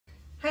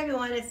Hi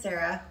everyone, it's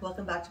Sarah.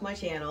 Welcome back to my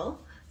channel.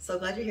 So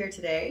glad you're here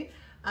today.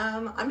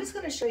 I'm just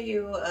going to show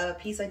you a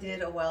piece I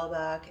did a while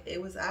back.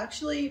 It was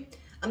actually,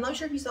 I'm not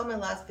sure if you saw my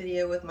last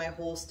video with my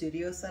whole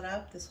studio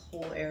setup, this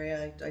whole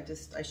area.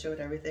 I showed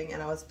everything,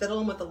 and I was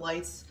fiddling with the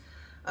lights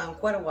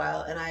quite a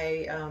while.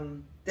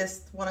 And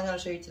this one I'm going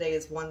to show you today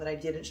is one that I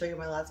didn't show you in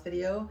my last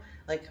video.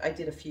 Like I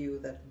did a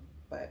few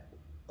but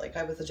like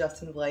I was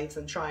adjusting the lights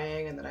and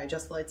trying, and then I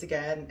adjust the lights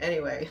again.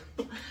 Anyway,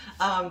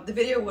 the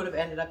video would have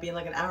ended up being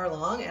like an hour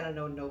long, and I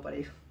know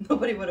nobody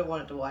would have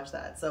wanted to watch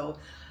that. So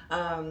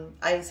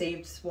I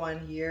saved one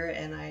here,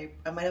 and I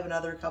might have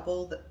another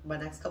couple. My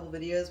next couple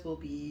videos will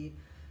be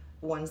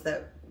ones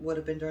that would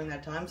have been during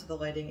that time. So the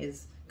lighting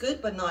is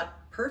good, but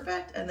not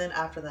perfect. And then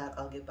after that,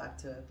 I'll get back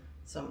to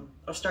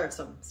start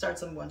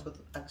some ones with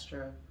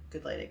extra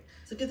good lighting.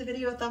 So give the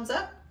video a thumbs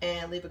up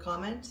and leave a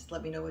comment.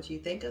 Let me know what you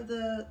think of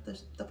the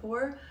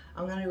pour.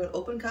 I'm gonna do an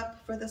open cup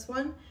for this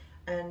one,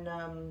 and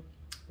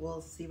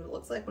we'll see what it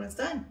looks like when it's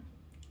done.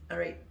 All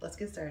right, let's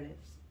get started.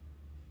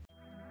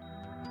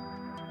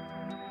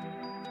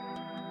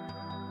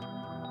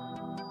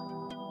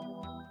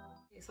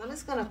 So I'm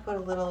just gonna put a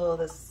little of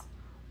this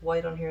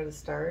white on here to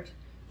start.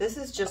 This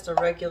is just a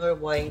regular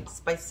white. It's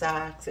by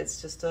Saxx.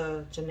 It's just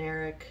a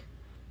generic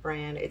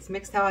brand. It's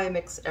mixed how I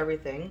mix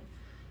everything.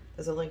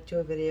 There's a link to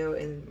a video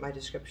in my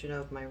description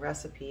of my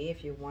recipe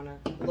if you want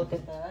to look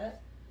at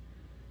that.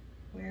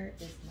 Where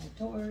is my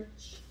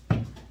torch?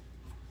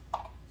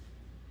 I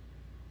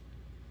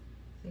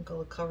think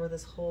I'll cover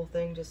this whole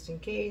thing just in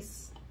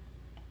case.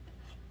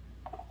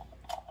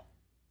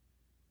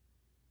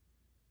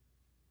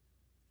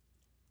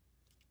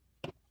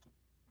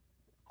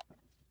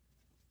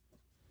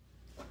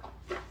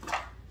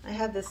 I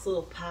have this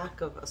little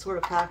pack of,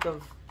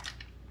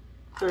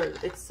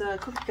 it's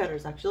cookie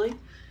cutters actually.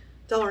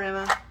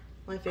 Dollarama,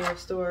 my favorite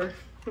store.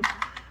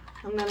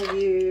 I'm gonna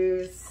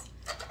use,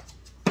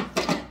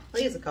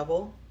 I'll use a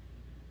couple.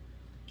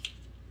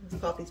 Let's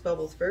pop these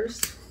bubbles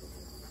first.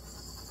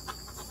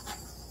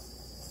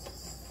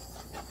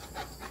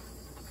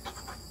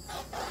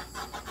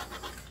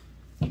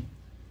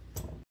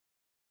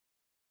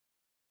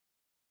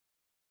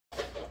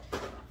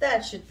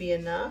 That should be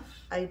enough.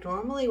 I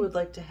normally would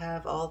like to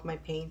have all of my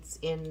paints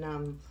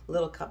in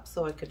little cups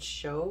so I could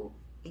show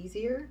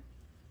easier.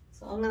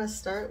 So I'm gonna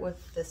start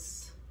with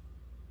this.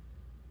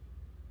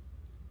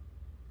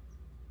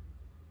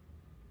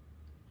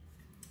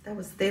 That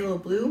was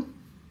Phthalo Blue.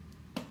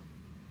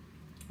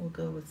 We'll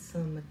go with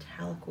some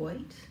metallic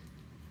white.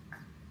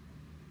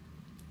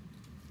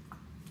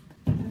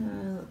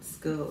 Let's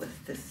go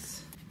with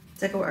this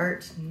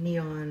DecoArt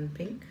Neon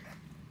Pink.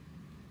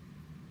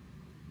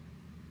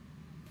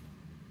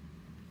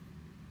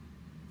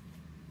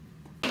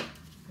 I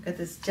got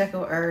this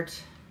DecoArt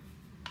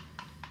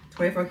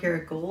 24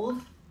 karat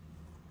gold.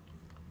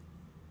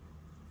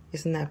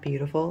 Isn't that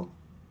beautiful?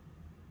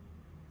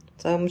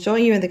 So I'm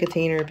showing you in the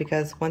container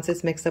because once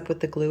it's mixed up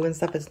with the glue and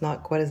stuff, it's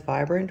not quite as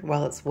vibrant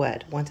while it's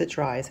wet. Once it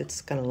dries,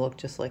 it's gonna look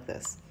just like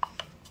this.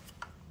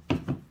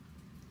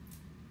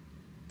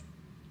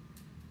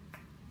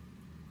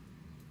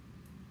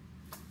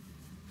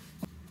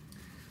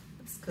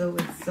 Let's go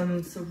with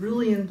some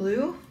Cerulean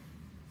blue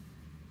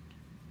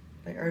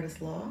by Artist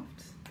Loft.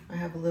 I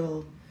have a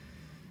little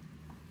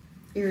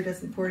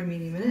iridescent pouring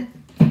medium in it.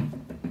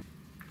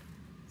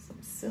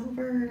 Some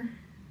silver.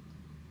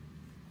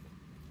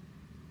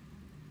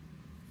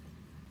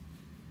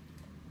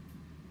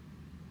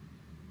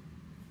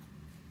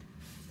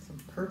 Some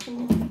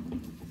purple.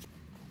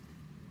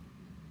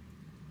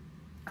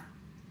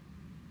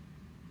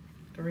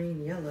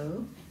 Green,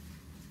 yellow.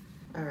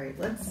 All right,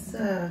 let's,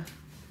 I'm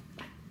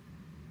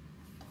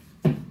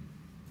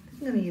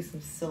gonna use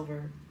some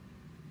silver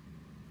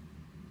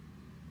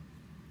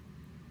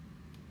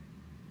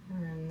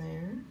around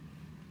there.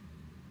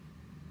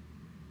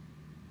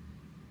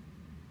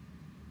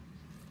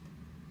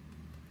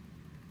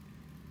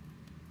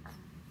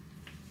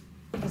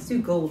 Let's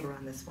do gold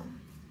around this one.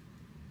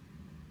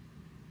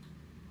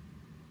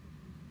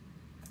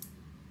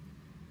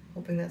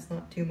 Hoping that's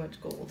not too much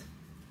gold.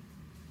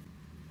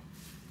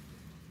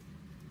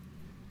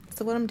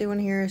 So what I'm doing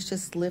here is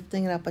just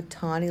lifting it up a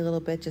tiny little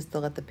bit just to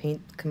let the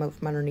paint come out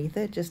from underneath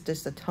it, just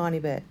a tiny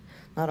bit,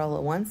 not all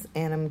at once,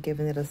 and I'm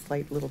giving it a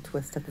slight little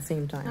twist at the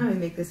same time. I'm gonna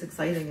make this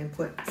exciting and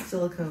put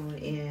silicone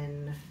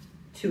in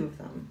 2 of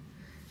them.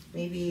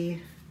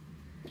 Maybe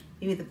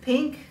the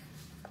pink.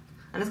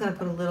 I'm just gonna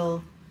put a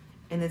little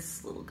in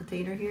this little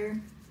container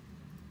here.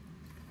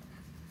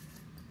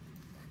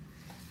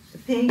 The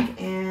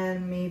pink,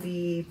 and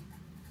maybe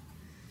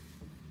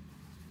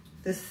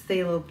this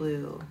Phthalo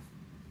Blue.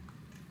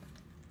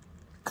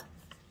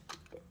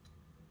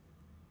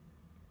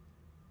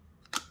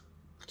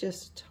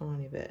 Just a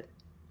tiny bit.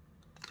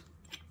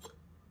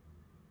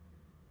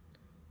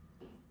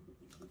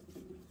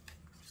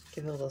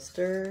 Give it a little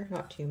stir,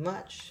 not too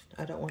much.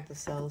 I don't want the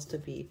cells to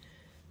be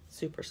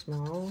super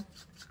small.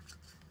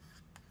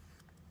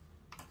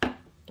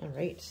 All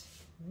right,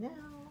 now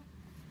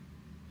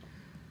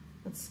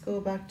let's go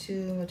back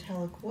to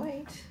metallic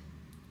white.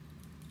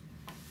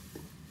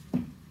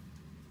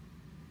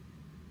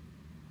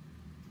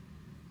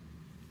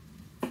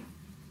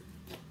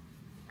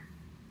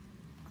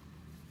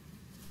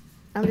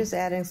 I'm just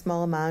adding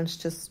small amounts,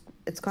 just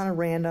it's kind of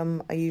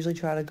random. I usually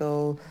try to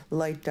go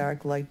light,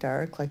 dark, like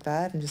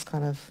that, and just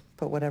kind of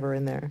put whatever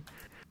in there.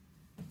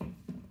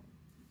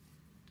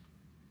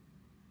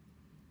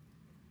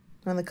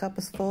 When the cup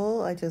is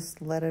full, I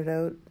just let it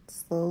out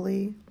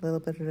slowly, a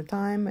little bit at a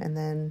time, and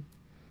then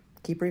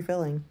keep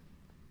refilling.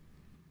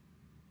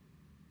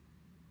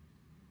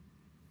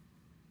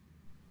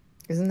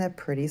 Isn't that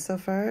pretty so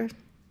far?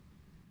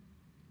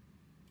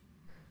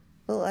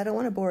 Well, I don't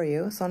want to bore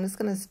you, so I'm just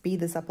going to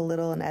speed this up a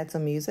little and add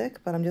some music,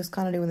 but I'm just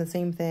kind of doing the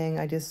same thing.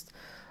 I just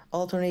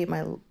alternate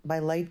by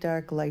light,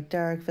 dark,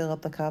 fill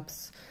up the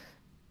cups,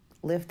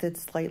 lift it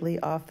slightly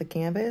off the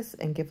canvas,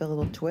 and give it a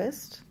little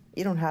twist.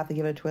 You don't have to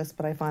give it a twist,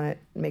 but I find it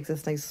makes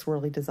this nice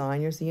swirly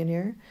design you're seeing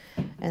here.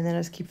 And then I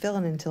just keep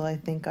filling until I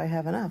think I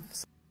have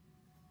enough.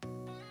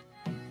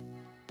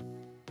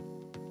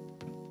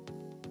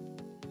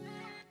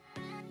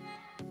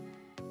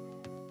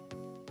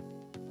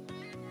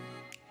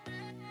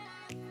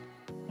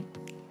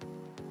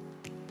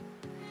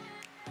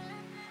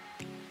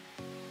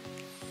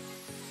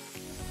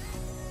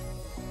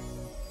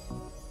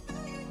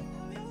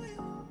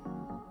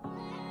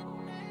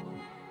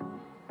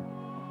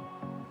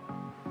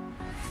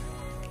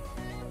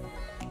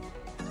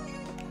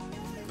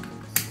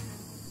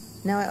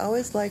 Now I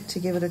always like to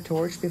give it a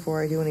torch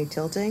before I do any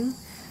tilting,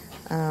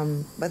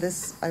 but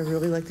this I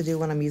really like to do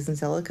when I'm using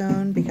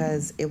silicone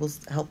because it will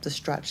help to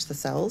stretch the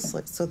cells.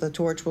 So the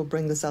torch will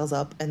bring the cells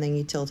up and then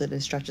you tilt it and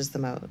it stretches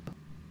them out.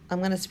 I'm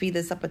going to speed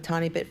this up a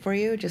tiny bit for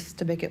you just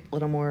to make it a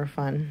little more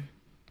fun.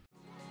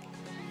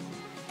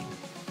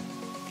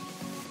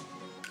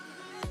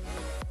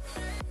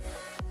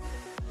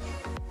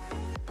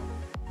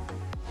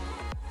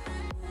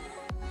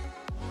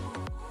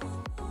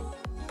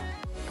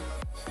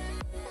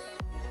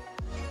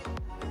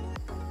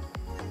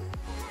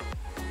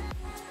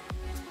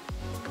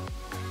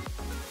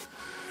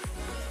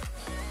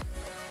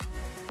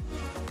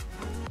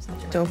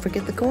 Don't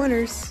forget the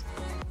corners.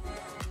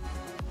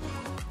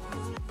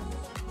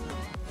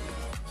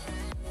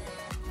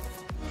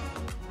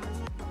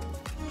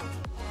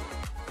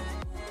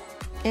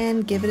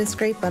 And give it a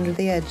scrape under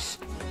the edge.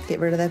 Get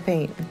rid of that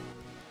paint.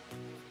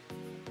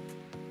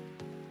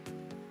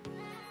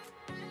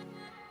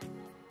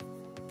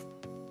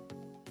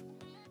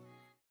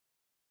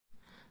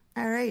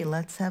 Alright,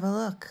 let's have a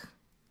look.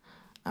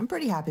 I'm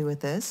pretty happy with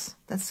this.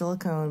 That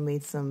silicone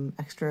made some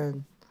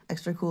extra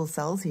cool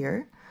cells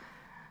here.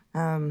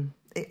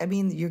 I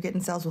mean, you're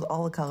getting cells with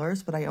all the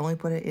colors, but I only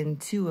put it in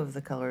 2 of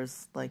the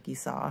colors like you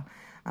saw.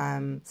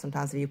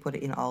 Sometimes if you put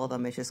it in all of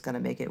them, it's just going to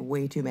make it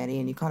way too many,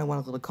 and you kind of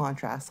want a little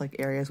contrast, like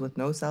areas with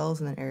no cells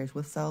and then areas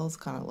with cells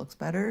kind of looks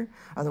better.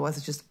 Otherwise,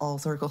 it's just all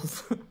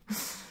circles.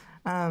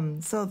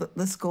 So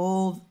this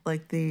gold,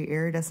 like the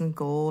iridescent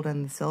gold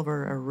and the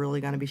silver are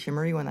really going to be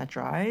shimmery when that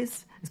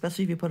dries,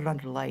 especially if you put it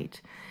under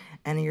light.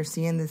 And you're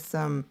seeing this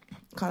kind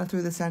of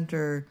through the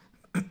center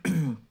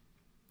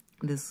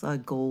this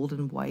gold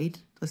and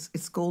white.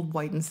 It's gold,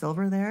 white, and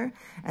silver there,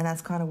 and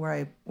that's kind of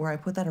where I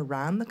put that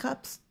around the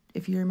cups,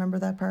 if you remember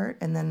that part,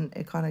 and then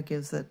it kind of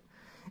gives it,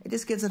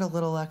 just gives it a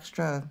little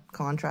extra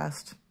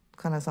contrast,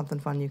 kind of something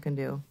fun you can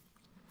do.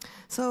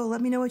 So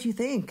let me know what you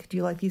think. Do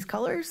you like these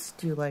colors?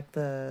 Do you like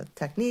the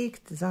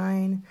technique,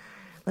 design?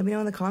 Let me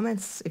know in the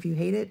comments. If you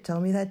hate it, tell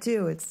me that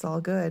too. It's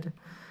all good.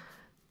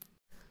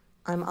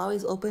 I'm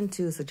always open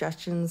to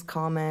suggestions,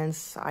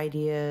 comments,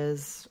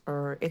 ideas,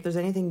 or if there's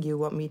anything you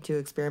want me to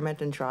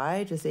experiment and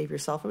try to save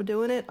yourself from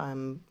doing it,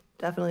 I'm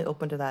definitely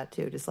open to that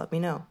too. Just let me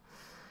know.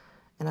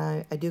 And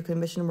I do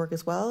commission work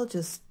as well.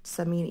 Just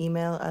send me an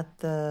email at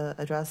the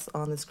address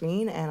on the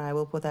screen and I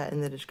will put that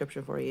in the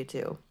description for you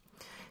too.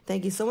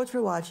 Thank you so much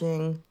for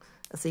watching.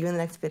 I'll see you in the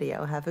next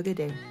video. Have a good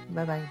day.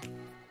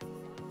 Bye-bye.